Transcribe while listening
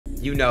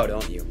You know,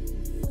 don't you?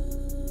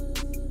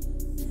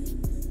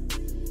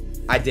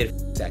 I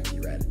did Sexy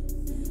Red.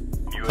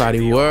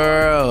 Cloudy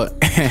World.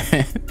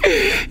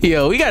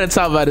 Yo, we gotta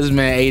talk about this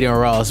man Adin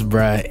Ross,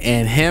 bruh,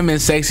 and him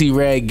and Sexy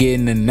Red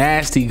getting the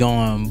nasty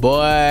going,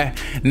 boy.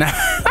 Nah.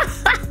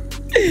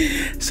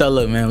 So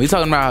look, man, we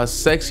talking about how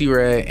Sexy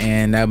Red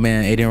and that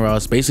man Adin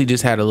Ross basically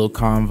just had a little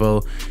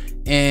convo,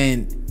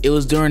 and it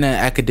was during an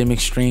academic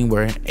stream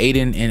where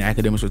Adin and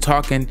academics were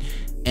talking,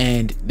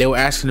 and they were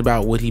asking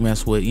about what he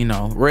messed with, you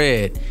know,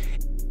 Red.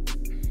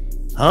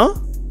 Huh?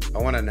 I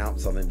want to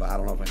announce something, but I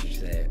don't know if I should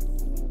say it.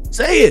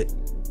 Say it.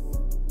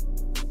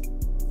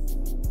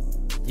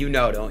 You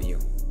know, don't you?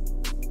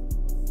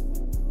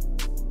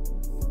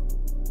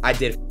 I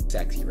did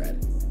Sexy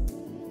Red.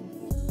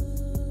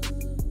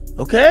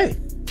 Okay.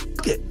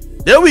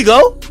 There we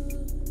go.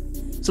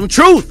 Some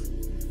truth.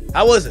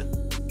 How was it?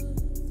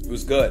 It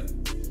was good.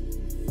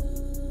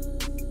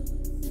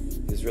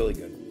 It was really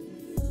good.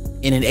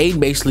 And then Adin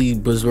basically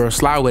was real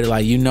sly with it,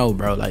 like, you know,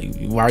 bro, like,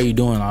 why are you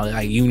doing all that?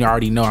 Like, you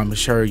already know, I'm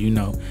sure you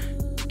know.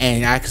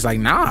 And Ike's like,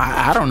 nah,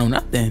 I don't know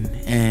nothing.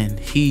 And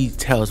he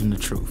tells him the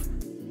truth.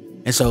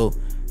 And so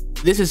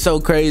this is so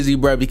crazy,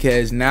 bro,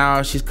 because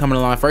now she's coming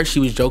along. First she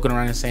was joking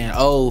around and saying,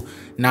 oh,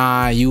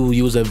 nah, you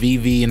was a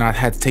VV and I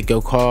had to take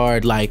your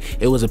card, like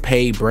it was a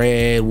paid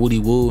bread, woody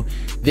woo.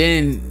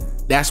 Then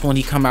that's when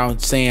he come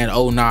out saying,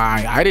 oh, nah,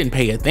 I didn't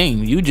pay a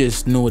thing, you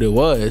just knew what it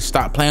was,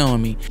 stop playing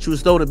with me. She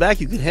was throwing it back,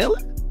 you could handle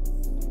it?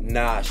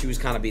 Nah, she was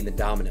kind of being the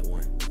dominant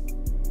one.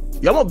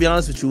 Yo, I'm gonna be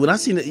honest with you, when I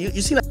seen it,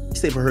 you seen that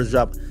tape of hers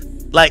drop,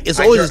 like, it's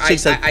always this chick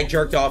that I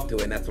jerked off to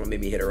it, and that's what made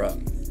me hit her up.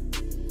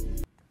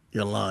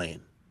 You're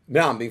lying.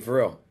 No, I'm being for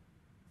real.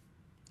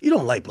 You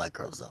don't like black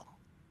girls, though.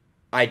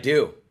 I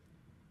do.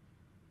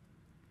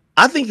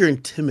 I think you're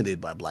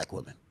intimidated by black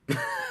women.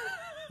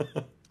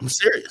 I'm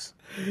serious.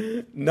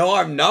 No,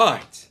 I'm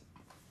not.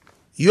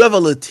 You have a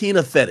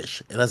Latina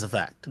fetish, and that's a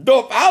fact.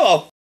 Dope, how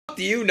the f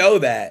do you know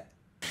that?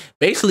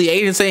 Basically,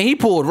 Adin saying he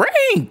pulled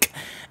rank.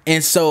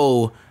 And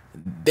so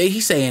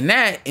he's saying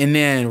that, and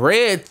then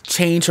Red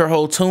changed her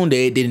whole tune that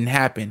it didn't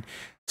happen.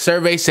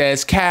 Survey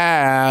says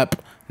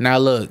cap. Now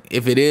look,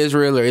 if it is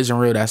real or isn't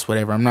real, that's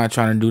whatever. I'm not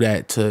trying to do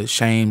that to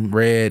shame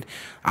Red.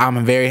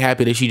 I'm very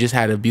happy that she just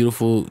had a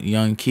beautiful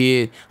young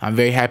kid. I'm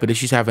very happy that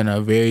she's having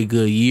a very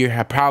good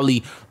year.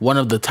 Probably one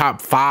of the top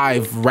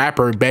 5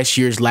 rapper best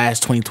years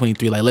last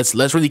 2023. Like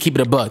let's really keep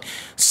it a buck.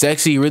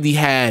 Sexy really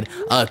had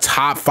a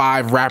top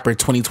 5 rapper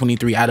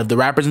 2023. Out of the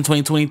rappers in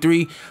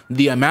 2023,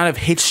 the amount of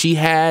hits she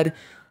had,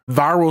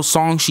 viral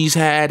songs she's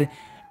had,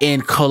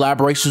 and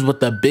collaborations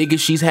with the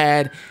biggest she's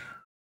had,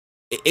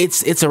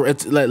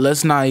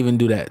 let's not even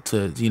do that.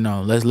 To, you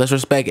know, let's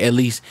respect, at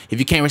least if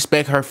you can't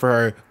respect her for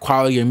her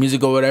quality of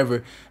music or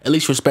whatever, at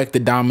least respect the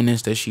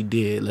dominance that she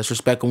did. Let's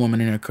respect a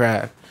woman in her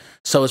craft.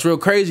 So it's real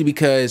crazy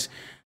because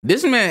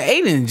this man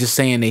Adin just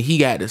saying that he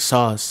got the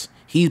sauce.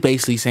 He's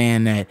basically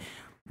saying that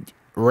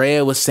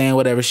Red was saying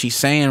whatever she's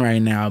saying right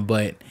now,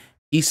 but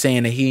he's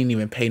saying that he didn't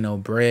even pay no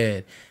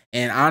bread.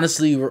 And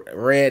honestly,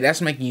 Red,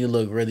 that's making you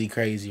look really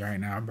crazy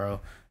right now, bro.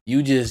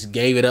 You just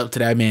gave it up to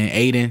that man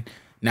Adin.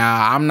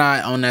 Now, I'm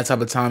not on that type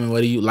of time, and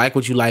whether you like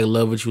what you like,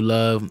 love what you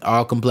love,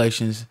 all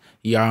complexions,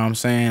 you know what I'm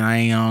saying? I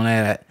ain't on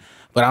that.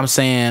 But I'm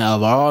saying,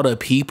 of all the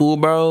people,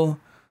 bro,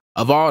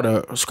 of all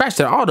the, scratch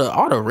that, all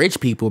the rich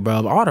people, bro,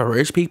 of all the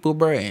rich people,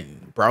 bro,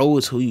 and bro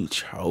is who you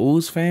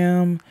chose,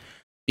 fam.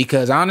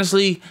 Because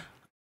honestly,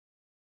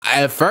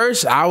 at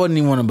first, I wouldn't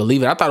even want to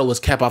believe it. I thought it was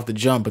cap off the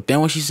jump. But then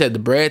when she said the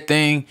bread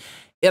thing,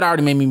 it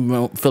already made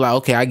me feel like,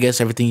 okay, I guess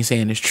everything he's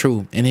saying is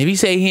true. And if he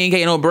say he ain't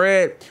getting no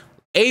bread,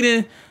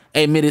 Adin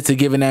admitted to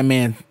giving that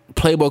man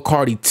Playboy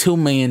Cardi $2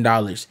 million.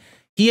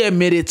 He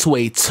admitted to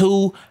a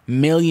 $2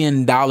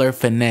 million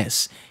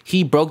finesse.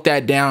 He broke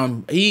that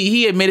down.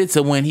 He admitted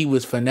to when he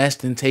was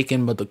finessed and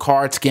taken, but the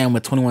card scam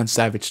with 21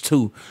 Savage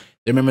too.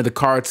 Remember the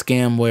card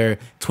scam where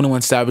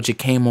 21 Savage, it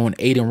came on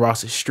Adin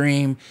Ross's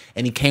stream,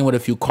 and he came with a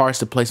few cards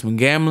to play some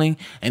gambling,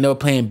 and they were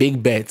playing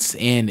big bets,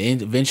 and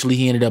eventually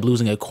he ended up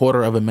losing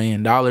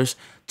 $250,000,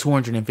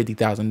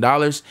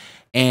 $250,000,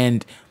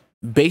 and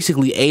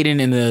basically Adin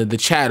in the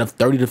chat of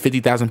 30 to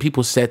 50,000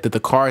 people said that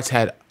the cards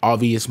had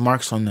obvious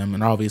marks on them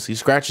and obviously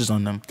scratches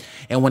on them.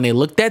 And when they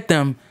looked at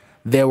them,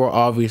 there were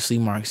obviously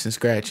marks and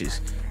scratches.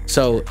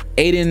 So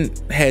Adin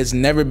has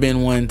never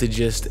been one to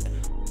just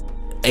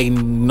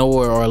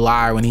ignore or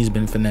lie when he's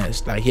been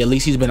finessed. Like, at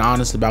least he's been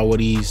honest about what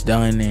he's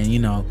done, and, you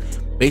know,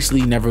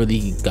 basically never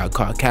really got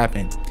caught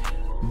capping.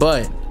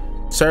 But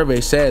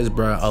survey says,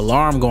 bro,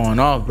 alarm going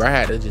off, bro. I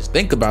had to just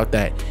think about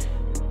that.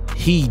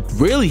 He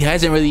really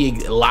hasn't really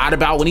lied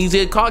about when he's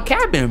get caught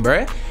capping,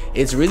 bruh.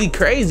 It's really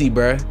crazy,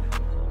 bruh.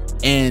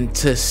 And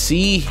to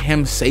see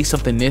him say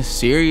something this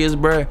serious,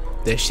 bruh,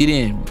 that she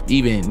didn't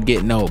even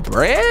get no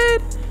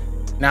bread.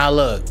 Now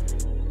look,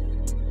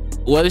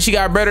 whether she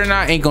got bread or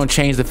not ain't gonna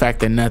change the fact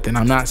that nothing.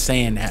 I'm not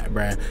saying that,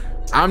 bruh.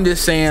 I'm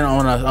just saying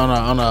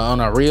on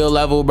a real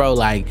level, bro.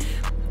 Like,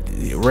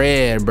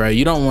 Red, bro,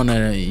 you don't want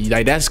to,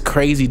 like, that's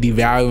crazy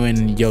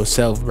devaluing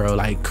yourself, bro.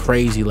 Like,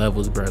 crazy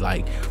levels, bro.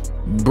 Like,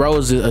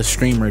 bro's a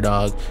streamer,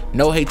 dog.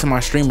 No hate to my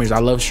streamers. I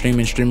love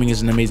streaming. Streaming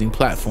is an amazing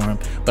platform.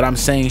 But I'm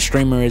saying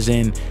streamer is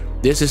in,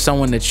 this is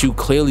someone that you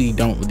clearly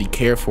don't really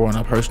care for on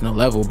a personal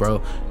level,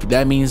 bro.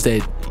 That means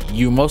that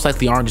you most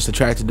likely aren't just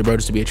attracted to bro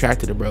just to be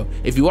attracted to bro.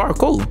 If you are,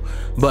 cool.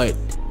 But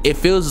it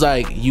feels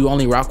like you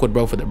only rock with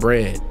bro for the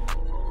bread.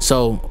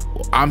 So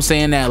I'm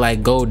saying that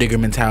like gold digger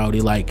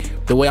mentality.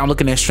 Like the way I'm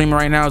looking at streaming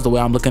right now is the way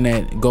I'm looking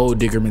at gold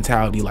digger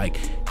mentality. Like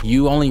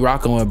you only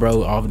rocking with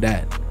bro off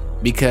that,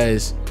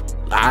 because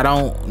I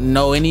don't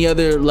know any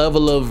other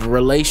level of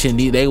relation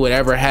they would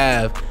ever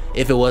have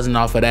if it wasn't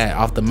off of that,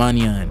 off the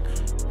money. On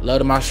love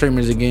to my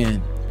streamers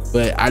again,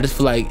 but I just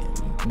feel like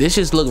this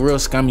just look real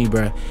scummy,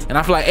 bruh. And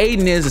I feel like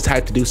Adin is the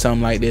type to do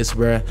something like this,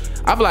 bruh.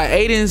 I feel like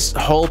Adin's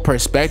whole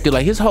perspective,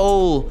 like his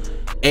whole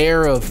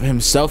air of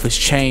himself has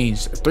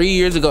changed. 3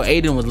 years ago,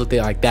 Adin was looked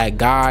at like that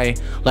guy,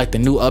 like the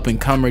new up and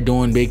comer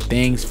doing big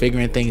things,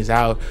 figuring things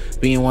out,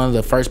 being one of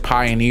the first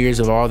pioneers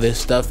of all this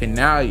stuff. And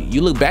now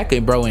you look back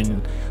at bro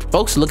and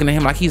folks looking at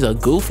him like he's a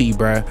goofy,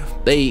 bruh.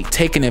 They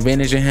taking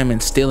advantage of him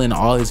and stealing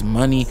all his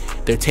money.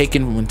 They're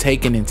taking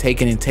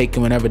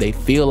whenever they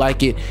feel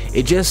like it.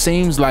 It just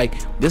seems like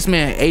this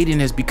man Adin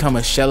has become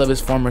a shell of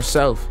his former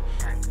self.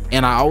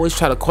 And I always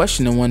try to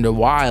question and wonder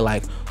why,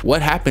 like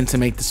what happened to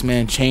make this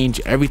man change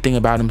everything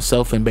about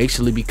himself and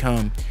basically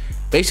become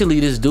this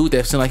dude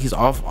that seems like he's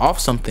off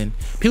something.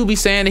 People be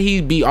saying that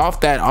he'd be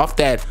off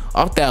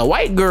that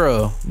white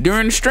girl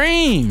during the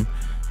stream.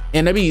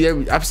 And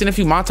I've seen a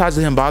few montages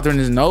of him bothering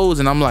his nose,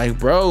 and I'm like,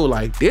 bro,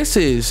 like this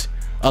is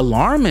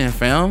alarming,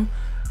 fam.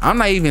 I'm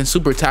not even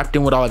super tapped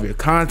in with all of your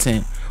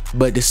content,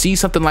 but to see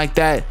something like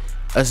that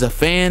as a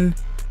fan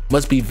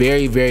must be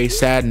very, very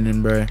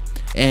saddening, bro.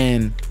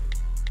 And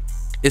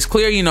it's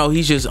clear, you know,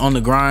 he's just on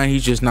the grind.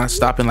 He's just not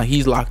stopping. Like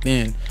he's locked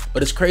in.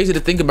 But it's crazy to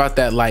think about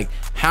that. Like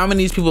how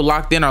many of these people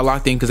locked in are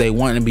locked in because they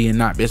want to be and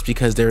not just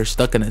because they're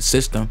stuck in a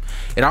system.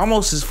 It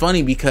almost is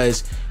funny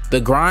because the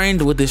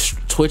grind with this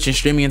Twitch and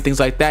streaming and things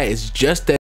like that is just that